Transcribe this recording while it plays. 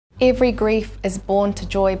Every grief is born to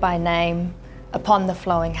joy by name upon the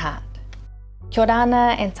flowing heart. Kia ora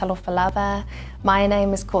ana and talofa lava. My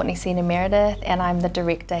name is Courtney, Sina, Meredith, and I'm the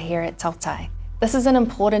director here at Tautai. This is an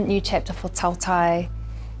important new chapter for Tautai.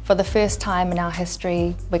 For the first time in our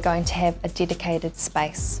history, we're going to have a dedicated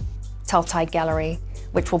space, Tautai Gallery,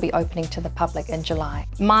 which will be opening to the public in July.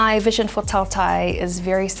 My vision for Tautai is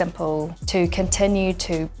very simple: to continue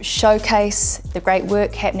to showcase the great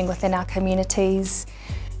work happening within our communities,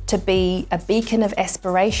 to be a beacon of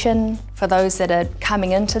aspiration for those that are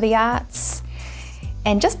coming into the arts,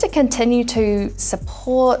 and just to continue to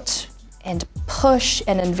support and push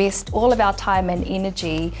and invest all of our time and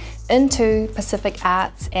energy into Pacific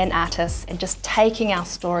arts and artists, and just taking our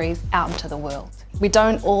stories out into the world. We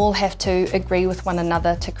don't all have to agree with one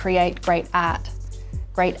another to create great art.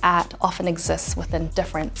 Great art often exists within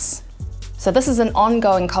difference. So this is an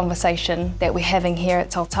ongoing conversation that we're having here at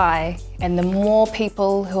Tautai, and the more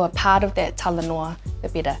people who are part of that talanoa, the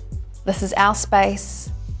better. This is our space,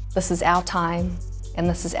 this is our time, and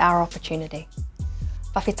this is our opportunity.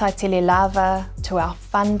 Whawhitai tele lava to our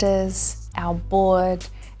funders, our board,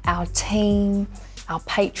 our team, our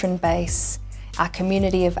patron base, our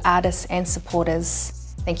community of artists and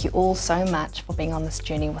supporters. Thank you all so much for being on this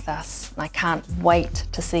journey with us, and I can't wait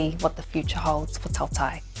to see what the future holds for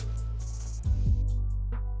Tautai.